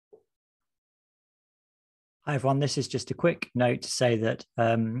Hi, everyone. This is just a quick note to say that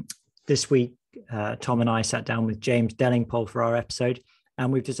this week, Tom and I sat down with James Dellingpole for our episode,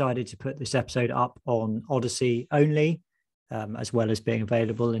 and we've decided to put this episode up on Odyssey only, as well as being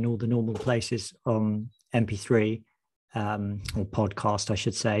available in all the normal places on MP3 or podcast, I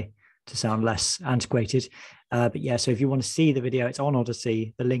should say, to sound less antiquated. But yeah, so if you want to see the video, it's on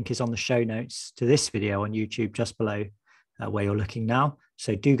Odyssey. The link is on the show notes to this video on YouTube, just below where you're looking now.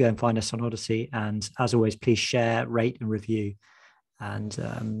 So do go and find us on Odyssey. And as always, please share, rate and review and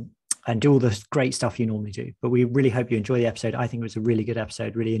do all the great stuff you normally do. But we really hope you enjoy the episode. I think it was a really good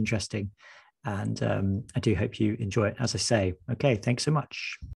episode, really interesting. And I do hope you enjoy it, as I say. Okay, thanks so much.